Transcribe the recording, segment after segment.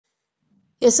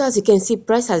Yes, so as you can see,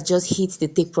 price has just hit the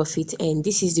take profit, and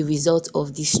this is the result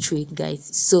of this trade, guys.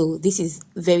 So this is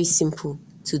very simple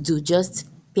to do. Just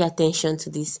pay attention to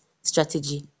this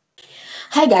strategy.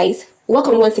 Hi guys,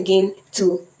 welcome once again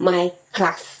to my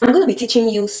class. I'm going to be teaching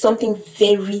you something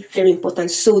very important,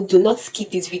 so do not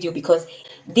skip this video because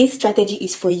this strategy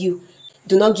is for you.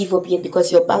 Do not give up yet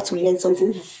because you're about to learn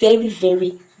something very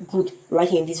good right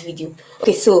here in this video.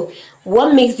 Okay, so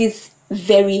what makes this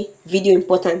video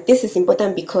important? This is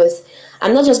important because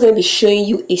I'm not just going to be showing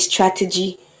you a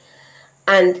strategy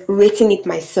and rating it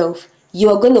myself.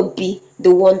 You're going to be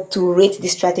the one to rate the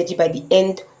strategy by the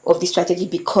end of the strategy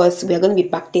because we are going to be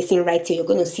backtesting right here. You're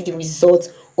going to see the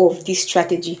result of this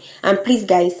strategy. And please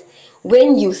guys,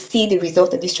 when you see the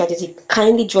result of this strategy,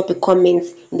 kindly drop a comment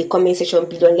in the comment section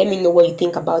below and let me know what you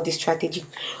think about this strategy.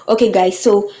 Okay guys,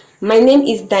 so my name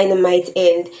is Dynamite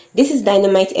and this is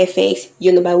Dynamite FX,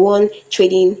 your #1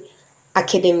 trading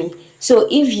academy. So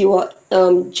if you are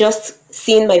just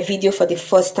seeing my video for the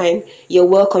first time, you're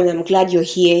welcome. I'm glad you're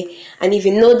here. And if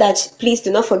you know that, please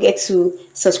do not forget to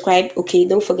subscribe. Okay,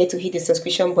 don't forget to hit the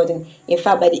subscription button. In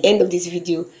fact, by the end of this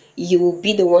video, you will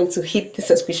be the one to hit the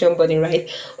subscription button, right?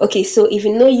 Okay, so if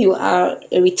you know you are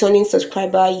a returning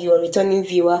subscriber, you are a returning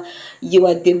viewer, you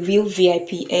are the real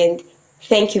VIP, and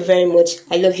thank you very much.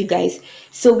 I love you guys.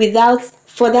 So without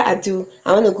further ado,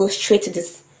 I want to go straight to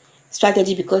this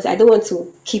strategy because I don't want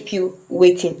to keep you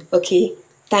waiting. Okay,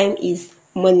 time is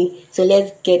money, so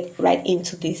let's get right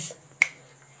into this.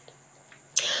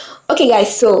 Okay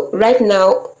guys, so right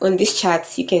now on this chart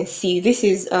you can see this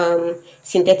is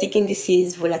synthetic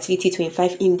indices volatility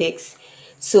 25 index.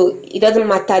 So it doesn't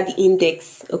matter the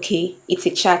index, okay, it's a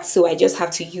chart, so I just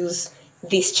have to use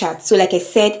this chart. So like I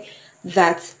said,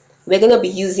 that we're going to be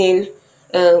using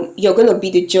you're going to be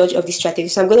the judge of the strategy.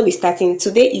 So I'm going to be starting.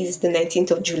 Today is the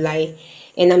 19th of July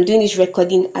and I'm doing this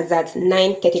recording as at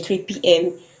 9:33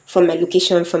 p.m. from my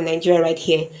location from Nigeria right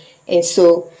here. And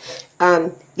so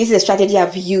this is a strategy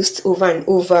I've used over and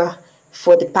over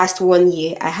for the past 1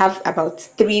 year. I have about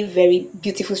 3 very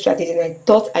beautiful strategies and I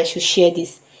thought I should share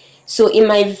this. So in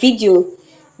my video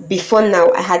before now,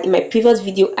 in my previous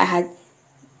video I had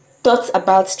thoughts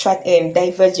about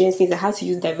divergences and how to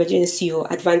use divergence to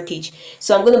your advantage.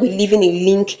 So I'm going to be leaving a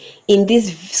link in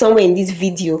this somewhere in this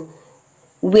video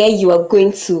where you are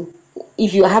going to,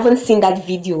 if you haven't seen that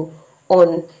video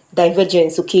on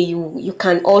divergence, okay, you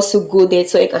can also go there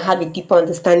so you can have a deeper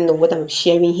understanding of what I'm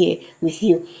sharing here with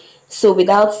you. So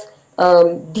without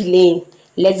delaying,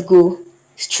 let's go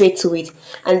straight to it.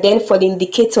 And then for the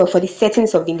indicator, for the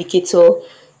settings of the indicator,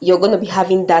 you're going to be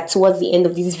having that towards the end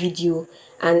of this video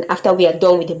and after we are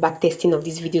done with the back testing of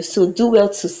this video. So do well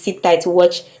to sit tight to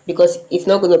watch because it's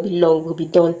not going to be long, we'll be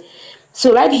done.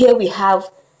 So right here we have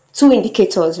 2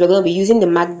 indicators. We're going to be using the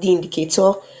MACD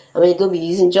indicator and we're going to be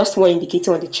using just 1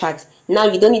 indicator on the chart. Now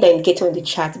you don't need an indicator on the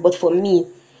chart, but for me,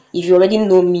 if you already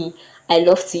know me, I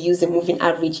love to use the moving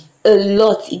average a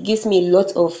lot. It gives me a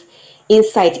lot of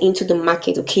insight into the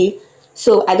market, okay?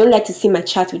 So I don't like to see my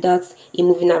chart without a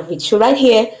moving average. So right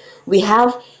here we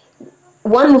have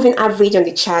 1 moving average on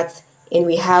the chart and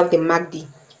we have the MACD.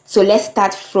 So let's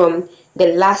start from the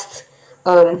last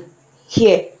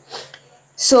here.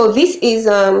 So this is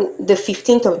the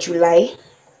 15th of July.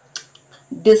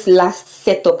 This last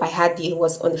setup I had here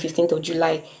was on the 15th of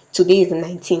July. Today is the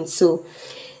 19th. So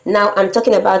now I'm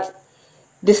talking about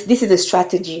this is a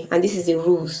strategy and this is the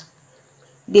rules.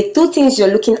 The 2 things you're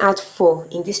looking out for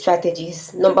in these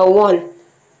strategies: number 1,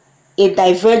 a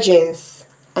divergence,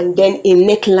 and then a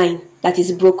neckline that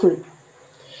is broken.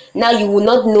 Now you will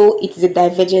not know it is a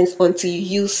divergence until you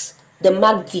use the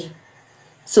MACD.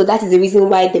 So that is the reason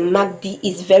why the MACD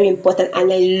is very important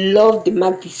and I love the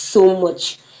MACD so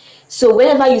much. So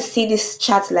whenever you see this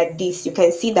chart like this, you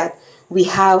can see that we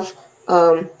have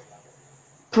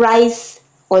price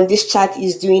on this chart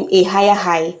is doing a higher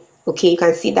high. Okay, you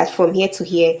can see that from here to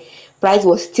here price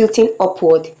was tilting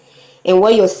upward, and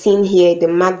what you're seeing here, the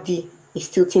MACD is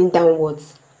tilting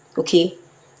downwards. Okay,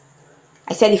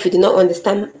 I said if you do not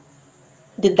understand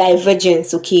the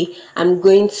divergence, okay, I'm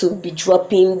going to be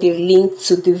dropping the link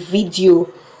to the video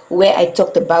where I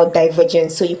talked about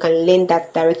divergence so you can learn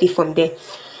that directly from there.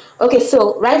 Okay,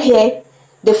 so right here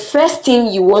the first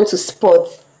thing you want to spot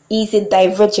is a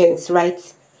divergence, right?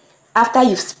 After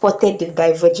you've spotted the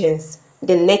divergence,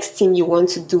 the next thing you want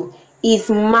to do is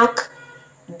mark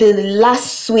the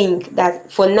last swing.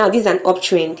 That for now this is an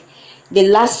uptrend. The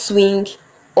last swing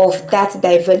of that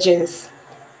divergence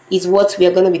is what we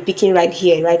are going to be picking right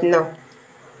here, right now.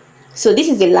 So this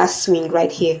is the last swing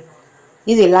right here.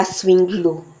 This is the last swing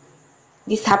low.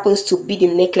 This happens to be the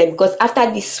neckline because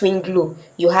after this swing low,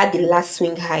 you had the last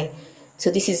swing high. So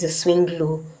this is a swing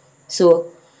low. So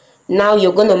now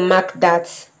you're going to mark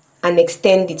that and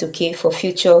extend it, okay, for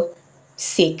future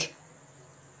sake.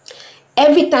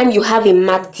 Every time you have a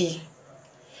MACD,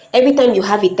 every time you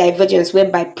have a divergence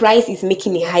whereby price is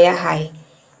making a higher high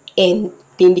and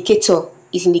the indicator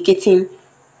is indicating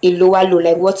a lower low,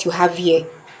 like what you have here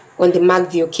on the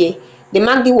MACD, okay, the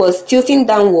MACD was tilting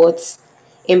downwards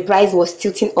and price was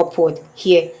tilting upward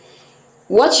here.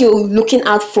 What you're looking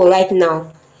out for right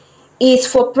now is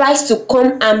for price to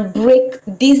come and break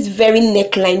this very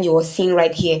neckline you're seeing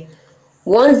right here.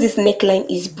 Once this neckline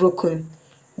is broken,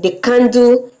 the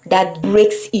candle that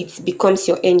breaks it becomes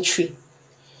your entry.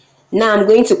 Now I'm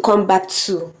going to come back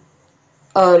to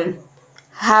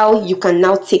how you can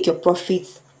now take your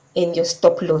profits and your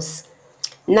stop loss.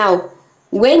 Now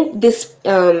when this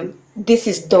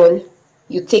is done,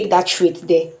 you take that trade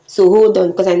there. So hold on,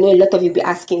 because I know a lot of you be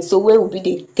asking, so where will be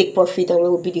the take profit and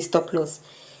where will be the stop loss?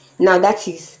 Now that's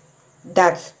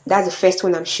the first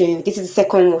one I'm showing you. This is the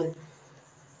second one.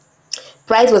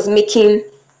 Price was making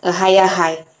a higher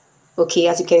high, okay,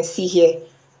 as you can see here.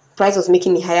 Price was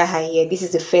making a higher high here. This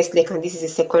is the first leg and this is the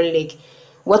second leg.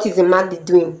 What is the MACD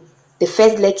doing? The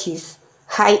first leg is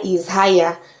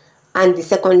higher and the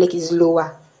second leg is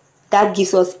lower. That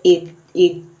gives us a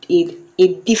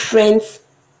different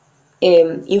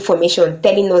information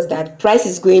telling us that price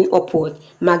is going upward,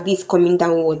 MACD is coming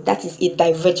downward. That is a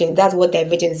divergence. That's what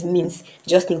divergence means,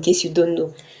 just in case you don't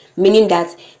know. Meaning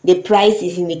that the price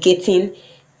is indicating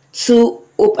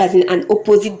as in an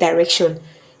opposite direction.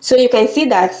 So you can see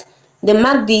that the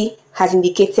MACD has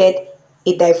indicated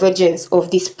a divergence of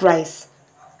this price,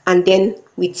 and then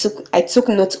I took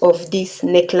note of this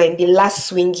neckline. The last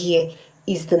swing here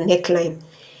is the neckline,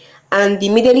 and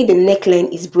immediately the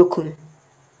neckline is broken,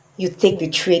 you take the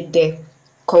trade there,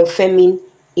 confirming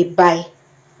a buy.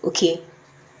 Okay,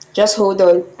 just hold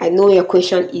on, I know your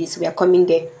question is, we are coming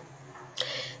there.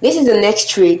 This is the next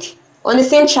trade on the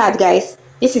same chart, guys.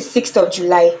 This is 6th of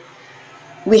July.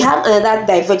 We have another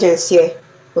divergence here.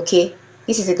 Okay,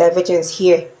 this is a divergence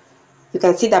here. You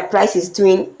can see that price is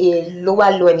doing a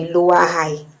lower low and a lower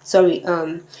high. Sorry,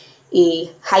 a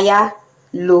higher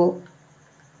low,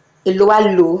 a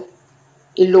lower low,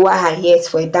 a lower high. Yes,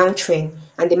 for a downtrend,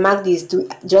 and the MACD is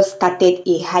just started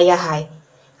a higher high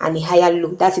and a higher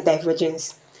low. That's a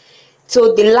divergence.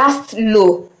 So the last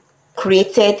low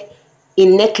created a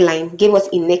neckline, gave us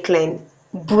a neckline,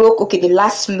 broke, okay, the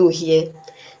last low here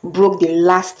broke the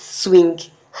last swing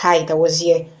high that was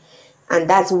here, and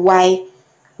that's why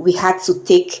we had to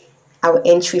take our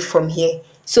entry from here.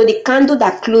 So the candle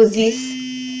that closes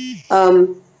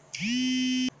the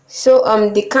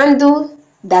candle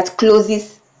that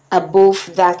closes above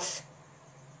that,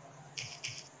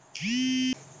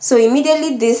 so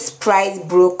immediately this price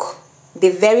broke, the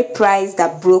very price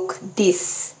that broke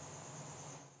this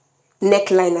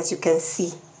neckline, as you can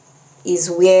see, is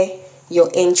where your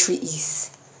entry is.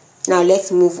 Now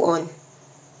let's move on.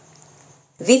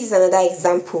 This is another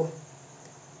example.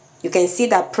 You can see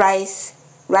that price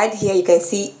right here. You can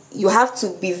see you have to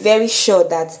be very sure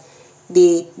that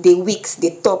the wicks,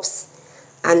 the tops,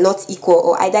 are not equal,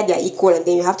 or either they are equal, and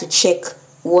then you have to check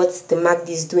what the MACD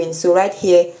is doing. So right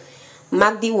here,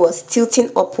 MACD was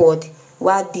tilting upward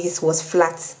while this was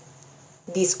flat.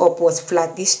 This up was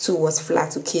flat, this too was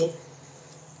flat, okay,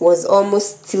 was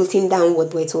almost tilting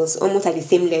downward, but it was almost at the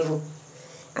same level,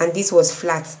 and this was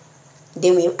flat.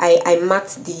 Then I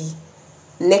marked the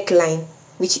neckline,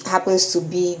 which happens to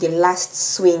be the last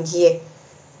swing here.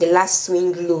 The last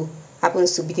swing low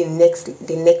happens to be the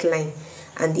neckline,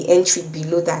 and the entry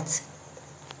below that.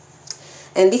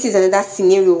 And this is another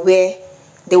scenario where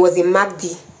there was a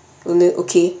MACD,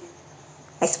 okay,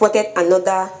 I spotted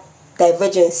another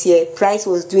divergence here. Price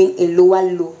was doing a lower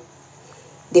low.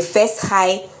 The first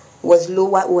high was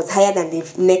higher than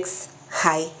the next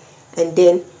high, and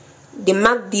then the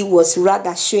MACD was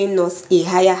rather showing us a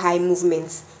higher high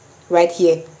movement right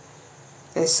here.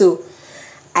 And so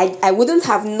I wouldn't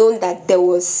have known that that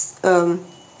was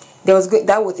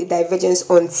a divergence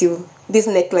until this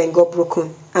neckline got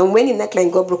broken. And when the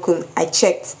neckline got broken, I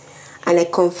checked and I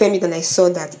confirmed it, and I saw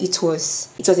that it was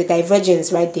a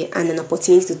divergence right there and an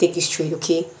opportunity to take this trade.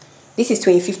 Okay, this is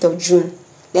 25th of June.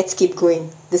 Let's keep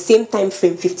going. The same time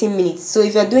frame, 15 minutes. So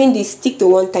if you're doing this, stick to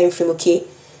one time frame, okay,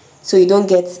 so you don't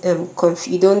get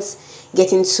you don't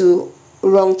get into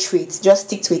wrong trades. Just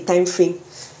stick to a time frame.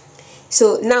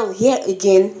 So now here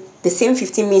again, the same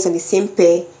 15 minutes on the same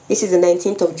pair. This is the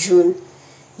 19th of June.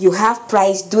 You have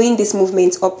price doing this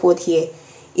movement upward here.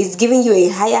 It's giving you a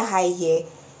higher high here.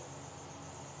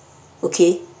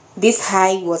 Okay, this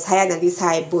high was higher than this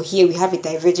high, but here we have a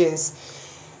divergence.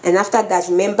 And after that,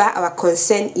 remember, our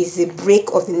concern is the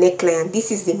break of the neckline, and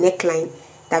this is the neckline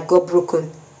that got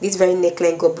broken. This very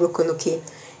neckline got broken. Okay,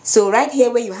 so right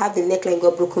here where you have the neckline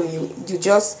got broken, you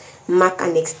just mark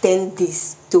and extend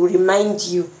this to remind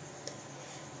you.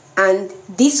 And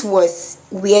this was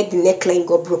where the neckline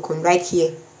got broken, right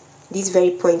here. These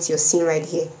very points you're seeing right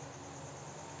here.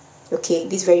 Okay,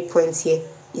 these very points here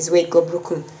is where it got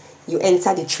broken. You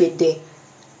enter the trade there.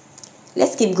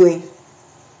 Let's keep going.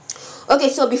 Okay,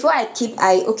 so before let's keep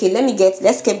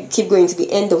going to the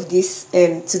end of this,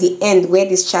 to the end where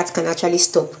this chart can actually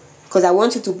stop, because I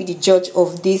want you to be the judge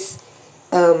of this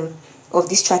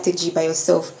strategy by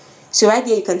yourself. So right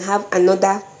here you can have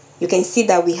another, you can see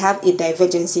that we have a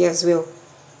divergence here as well,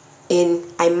 and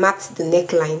I marked the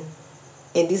neckline,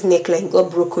 and this neckline got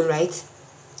broken, right?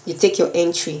 You take your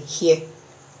entry here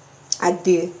at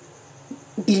the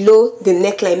below the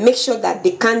neckline. Make sure that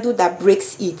the candle that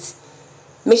breaks it,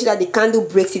 make sure that the candle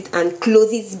breaks it and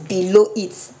closes below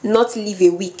it, not leave a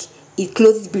wick. It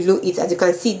closes below it. As you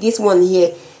can see, this one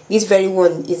here, this very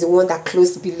one is the one that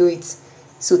closed below it.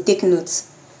 So take note.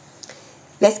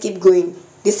 Let's keep going.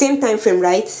 The same time frame,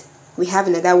 right? We have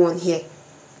another one here.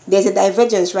 There's a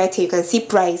divergence right here. You can see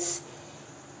price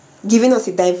giving us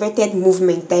a diverted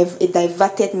movement,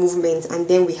 and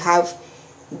then we have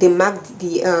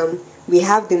we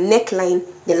have the neckline,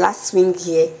 the last swing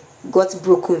here got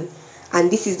broken, and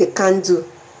this is the candle,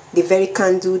 the very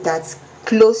candle that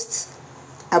closed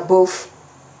above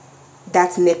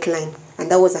that neckline,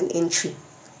 and that was an entry.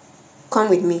 Come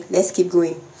with me, let's keep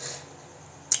going.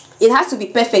 It has to be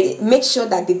perfect. Make sure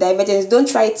that the divergence, don't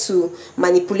try to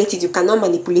manipulate it. You cannot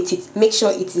manipulate it. Make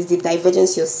sure it is the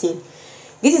divergence you're seeing.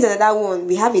 This is another one.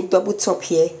 We have a double top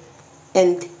here,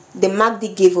 and the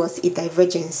MACD gave us a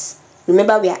divergence.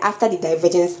 Remember, we are after the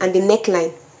divergence and the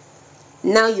neckline.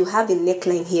 Now you have the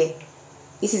neckline here.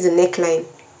 This is the neckline.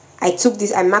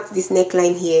 I marked this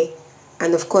neckline here,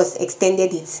 and of course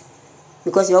extended it,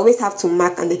 because you always have to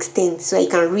mark and extend so you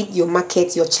can read your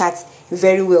market, your chart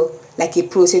very well, like a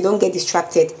pro, so you don't get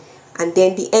distracted. And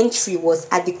then the entry was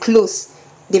at the close.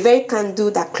 The very candle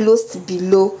that closed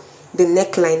below the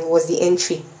neckline was the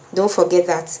entry. Don't forget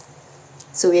that.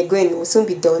 So we'll soon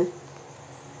be done.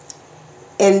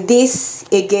 And this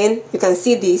again, you can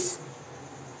see this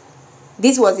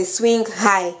was a swing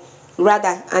high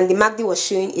rather, and the MACD was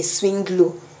showing a swing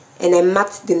low, and I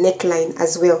marked the neckline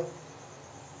as well.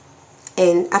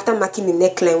 And after marking the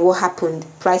neckline, what happened?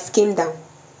 Price came down.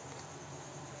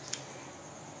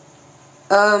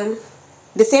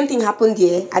 The same thing happened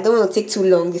here. I don't want to take too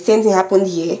long. The same thing happened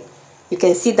here. You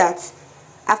can see that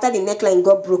after the neckline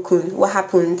got broken, what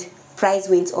happened? Price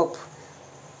went up.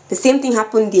 The same thing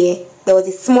happened there. There was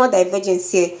a small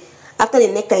divergence here. After the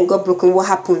neckline got broken, what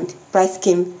happened? Price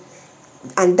came,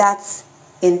 and that's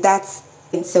in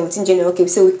 17 January. Okay,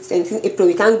 so 17 April,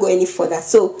 we can't go any further.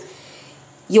 So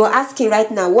you're asking right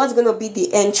now, what's going to be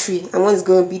the entry and what's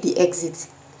going to be the exit?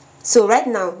 So right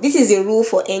now, this is a rule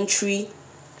for entry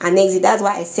and exit. That's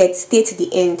why I said stay to the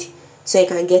end so I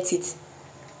can get it.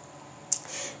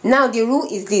 Now the rule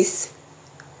is this: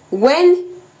 when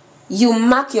you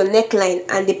mark your neckline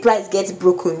and the price gets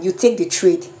broken, you take the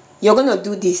trade. You're going to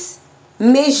do this.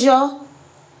 Measure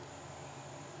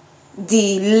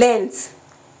the length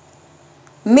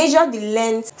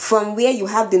from where you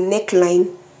have the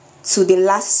neckline to the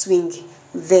last swing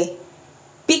there.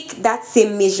 Pick that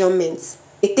same measurement.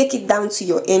 Take it down to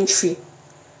your entry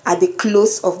at the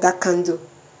close of that candle.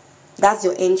 That's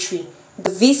your entry.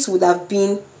 This would have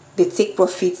been the take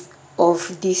profit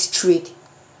of this trade.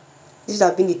 This would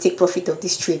have been the take profit of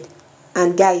this trade.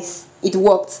 And guys, it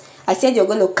worked. I said you're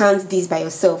going to count this by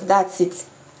yourself. That's it.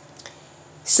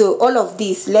 So all of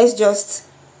this, let's just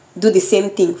do the same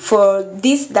thing. For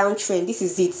this downtrend, this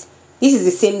is it. This is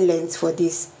the same length for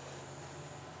this.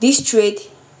 This trade,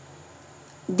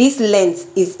 this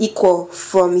length is equal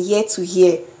from here to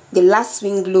here. The last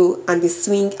swing low and the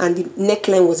swing and the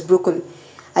neckline was broken.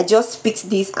 I just picked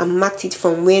this and marked it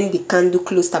from when the candle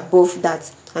closed above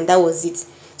that, and that was it.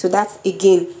 So that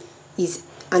again is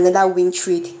another win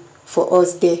trade for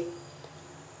us there.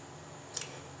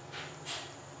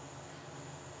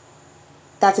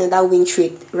 That's another win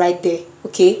trade right there.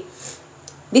 Okay,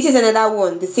 this is another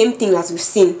one, the same thing as we've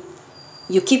seen.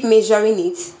 You keep measuring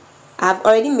it. I've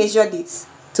already measured it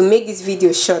to make this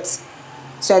video short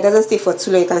so it doesn't stay for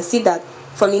too long. You can see that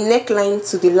from the neckline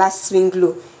to the last swing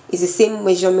low is the same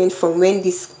measurement from when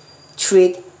this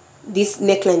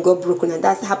neckline got broken, and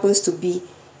that happens to be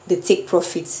the take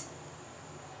profit.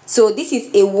 So this is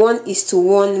a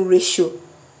 1:1 ratio.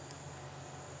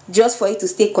 just for it to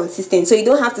stay consistent. So you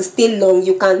don't have to stay long.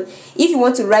 You can, if you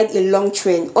want to ride a long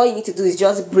trend, all you need to do is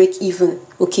just break even,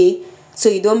 okay, so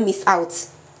you don't miss out,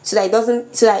 so that it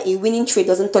doesn't, so that a winning trade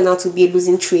doesn't turn out to be a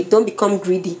losing trade. Don't become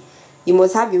greedy. You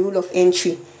must have a rule of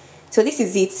entry. So this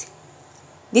is it.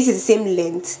 This is the same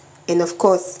length, and of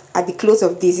course at the close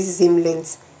of this is the same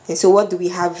length. And so what do we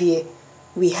have here?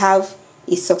 We have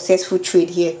a successful trade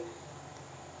here.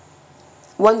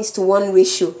 1:1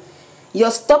 ratio.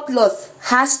 Your stop loss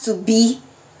has to be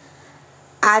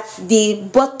at the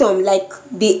bottom, like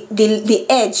the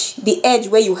edge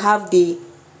where you have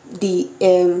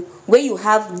where you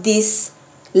have this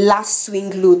last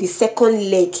swing low. The second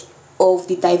leg of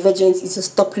the divergence is a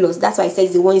stop loss. That's why I said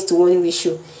it's the 1:1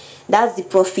 ratio. That's the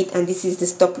profit, and this is the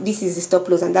stop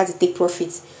loss, and that's the take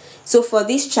profit. So for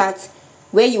this chart,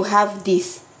 where you have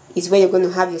this is where you're going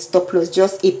to have your stop loss.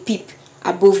 Just a pip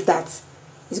above that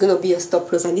is going to be your stop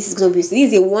loss, and this is going to be, so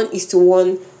this is a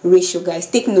 1:1 ratio, guys.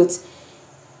 Take note.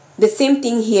 The same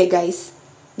thing here, guys.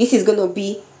 This is going to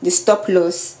be the stop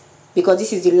loss because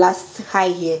this is the last high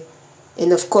here,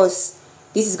 and of course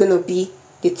this is going to be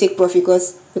the take profit,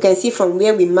 because you can see from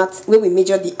where we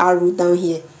measured the arrow down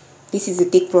here, this is the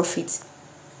take profit.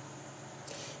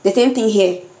 The same thing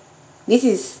here. This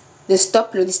is the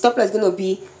stop loss. The stop loss is going to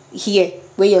be here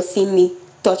where you're seeing me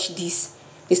touch this.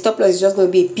 The stop loss is just going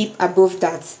to be a pip above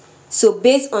that. So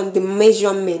based on the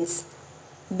measurements,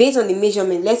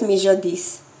 let's measure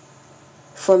this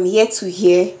from here to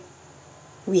here.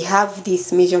 We have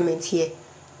this measurement here.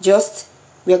 Just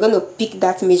we are going to pick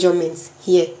that measurement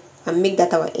here and make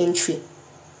that our entry.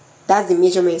 That's the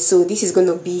measurement. So this is going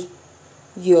to be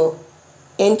your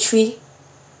entry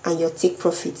and your take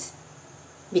profit,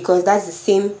 because that's the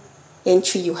same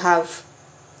entry you have,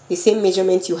 the same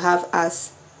measurement you have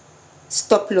as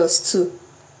stop loss too,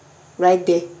 right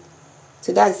there.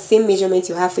 So that's the same measurement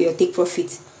you have for your take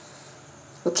profit.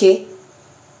 Okay,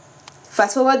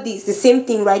 fast forward this, the same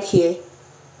thing right here.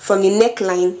 From the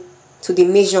neckline to the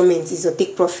measurement is your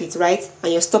take profit, right?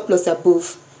 And your stop loss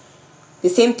above. The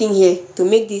same thing here. To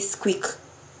make this quick,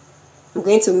 I'm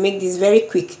going to make this very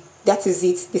quick. That is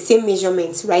it. The same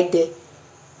measurements right there.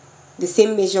 The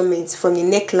same measurements from the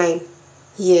neckline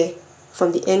here,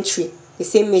 from the entry. The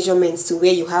same measurements to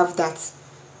where you have that.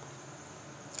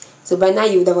 So by now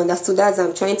you would have understood that.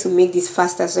 I'm trying to make this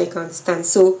faster so you can understand.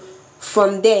 So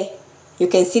from there, you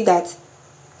can see that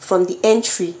from the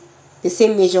entry, the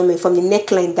same measurement from the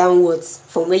neckline downwards,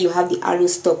 from where you have the arrow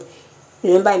stop.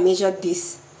 Remember, I measured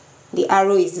this. The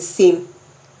arrow is the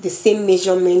same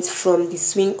measurement from the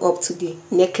swing up to the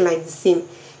neckline. The same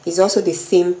is also the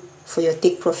same for your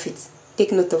take profit.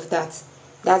 Take note of that.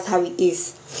 That's how it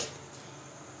is.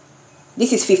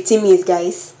 This is 15 minutes,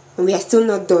 guys, and we are still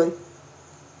not done.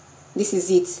 This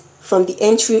is it, from the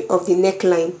entry of the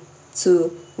neckline to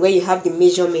where you have the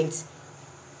measurement.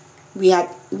 We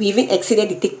even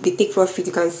exceeded the take profit.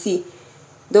 You can see.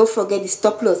 Don't forget, the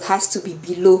stop loss has to be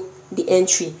below the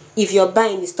entry. If you're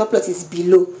buying, the stop loss is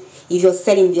below. If you're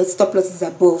selling, the stop loss is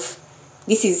above.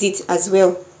 This is it as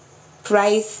well.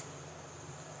 Price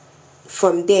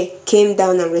from there came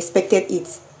down and respected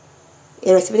it.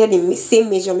 It respected the same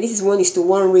measurement. This is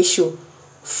 1:1 ratio.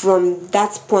 From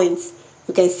that point,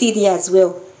 you can see it here as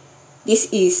well. This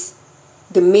is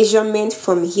the measurement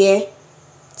from here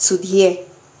to here.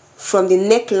 From the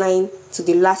neckline to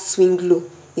the last swing low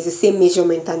is the same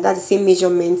measurement, and that's the same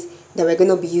measurement that we're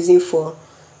going to be using for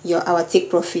our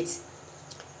take profit.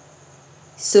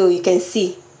 So you can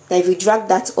see that if you drag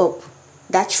that up,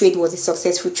 that trade was a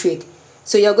successful trade.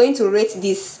 So you're going to rate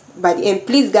this by the end.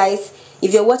 Please, guys,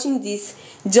 if you're watching this,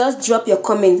 just drop your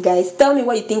comment, guys. Tell me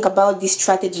what you think about this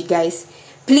strategy, guys.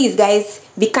 Please, guys,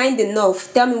 be kind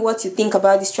enough. Tell me what you think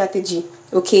about this strategy.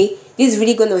 Okay, this is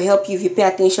really going to help you if you pay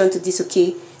attention to this.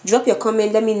 Okay, drop your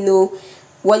comment. Let me know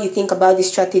what you think about this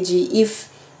strategy, if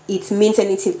it means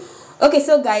anything. Okay,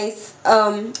 so guys,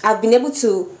 I've been able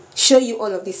to show you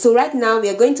all of this. So right now we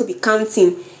are going to be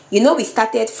counting. You know, we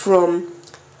started from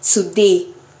today,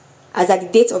 as at the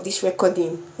date of this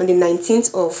recording, on the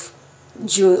 19th of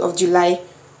July.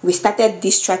 We started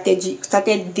this strategy,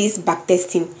 this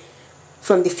backtesting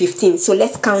from the 15th. So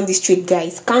let's count this trade,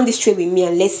 guys. Count this trade with me,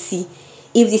 and let's see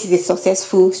if this is a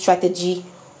successful strategy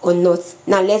or not.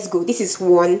 Now let's go. This is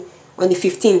 1 on the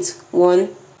 15th. 1,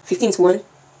 15th 1,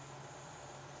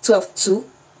 12 2,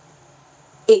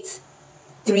 8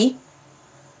 3,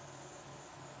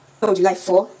 on July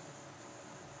 4,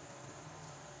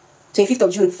 25th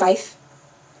of June 5,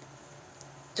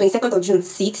 22nd of June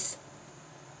 6,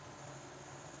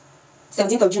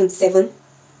 17th of June 7,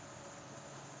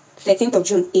 13th of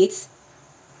June 8,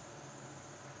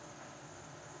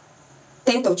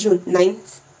 10th of June 9,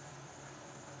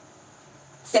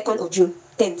 2nd of June,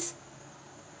 10th.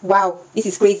 Wow, this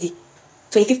is crazy.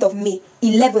 25th of May,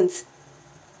 11th,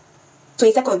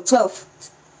 22nd, 12th,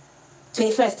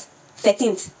 21st,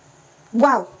 13th.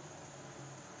 Wow,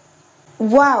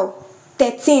 wow,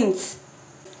 13th.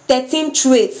 13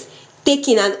 trades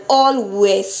taken and all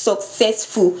were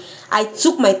successful. I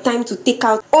took my time to take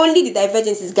out only the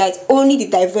divergences, guys, only the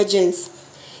divergence.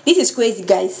 This is crazy,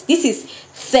 guys. This is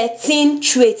 13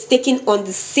 trades taken on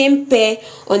the same pair,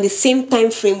 on the same time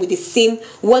frame, with the same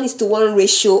 1:1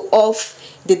 ratio of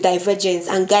the divergence.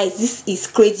 And guys, this is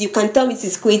crazy. You can tell me this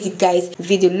is crazy, guys.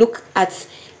 Video, look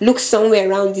somewhere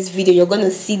around this video, you're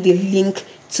gonna see the link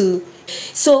to.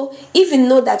 So if you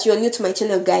know that you're new to my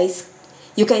channel, guys,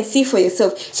 you can see for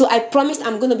yourself. So I promise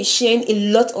I'm going to be sharing a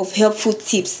lot of helpful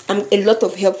tips and a lot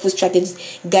of helpful strategies,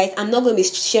 guys. I'm not going to be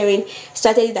sharing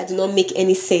strategies that do not make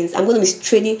any sense. I'm going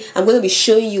to be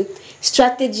showing you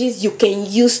strategies you can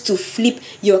use to flip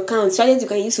your account, strategies you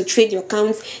can use to trade your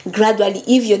accounts gradually.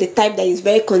 If you're the type that is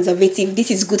very conservative,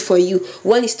 this is good for you.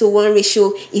 1:1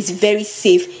 ratio is very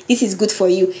safe. This is good for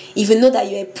you. If you know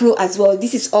that you're a pro as well,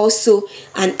 this is also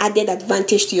an added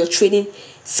advantage to your trading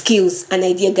skills and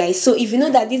idea, guys. So if you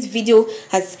know that this video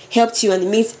has helped you and it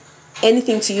means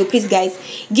anything to you, please, guys,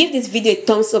 give this video a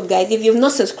thumbs up, guys. If you've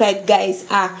not subscribed, guys,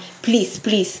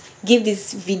 please give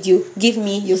this video, give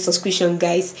me your subscription,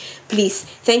 guys, please.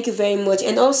 Thank you very much.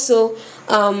 And also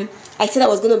I said I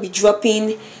was going to be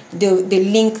dropping the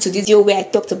link to this video where I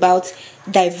talked about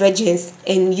divergence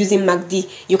and using MACD.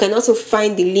 You can also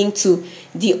find the link to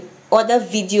the other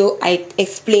video I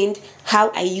explained how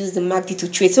I use the MACD to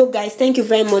trade. So guys, thank you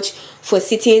very much for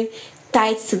sitting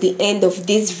tight to the end of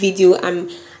this video.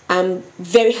 I'm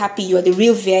very happy you are the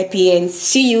real VIP, and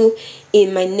see you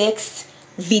in my next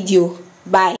video.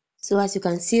 Bye. So as you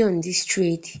can see on this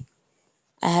trade,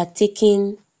 I had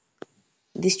taken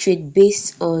this trade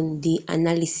based on the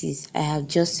analysis I have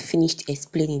just finished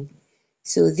explaining.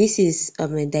 So this is a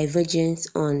divergence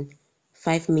on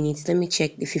 5 minutes. Let me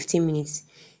check the 15 minutes.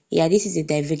 Yeah, this is a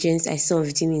divergence I saw on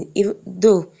 15 minutes, even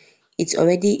though it's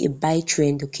already a buy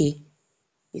trend. Okay,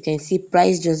 you can see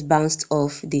price just bounced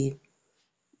off the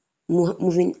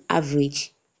moving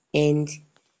average, and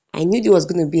I knew there was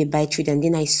going to be a buy trade, and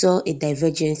then I saw a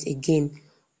divergence again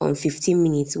on 15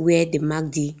 minutes where the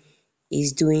MACD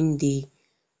is doing the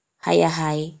higher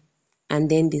high and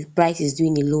then the price is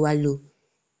doing a lower low,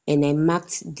 and I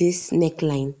marked this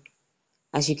neckline.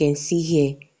 As you can see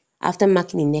here, after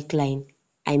marking the neckline,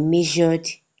 I measured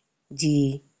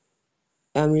the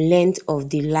length of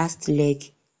the last leg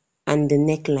and the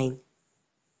neckline.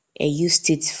 I used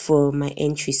it for my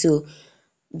entry. So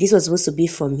this was supposed to be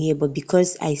from here, but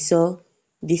because I saw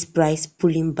this price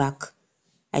pulling back,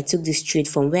 I took this trade.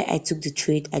 From where I took the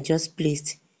trade, I just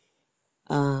placed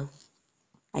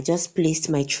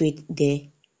my trade there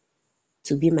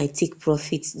to be my take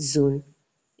profit zone.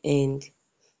 And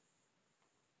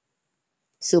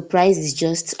so price is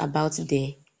just about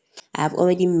there. I have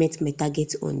already met my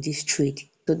target on this trade.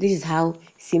 So this is how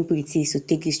simple it is to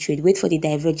take this trade. Wait for the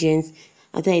divergence.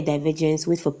 After the divergence,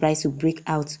 wait for price to break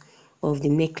out of the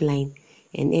neckline,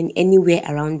 and then anywhere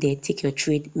around there, take your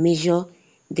trade. Measure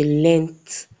the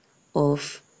length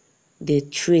of the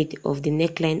trade of the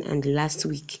neckline and the last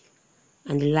week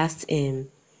and the last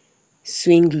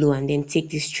swing low, and then take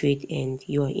this trade, and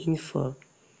you are in for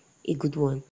a good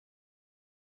one.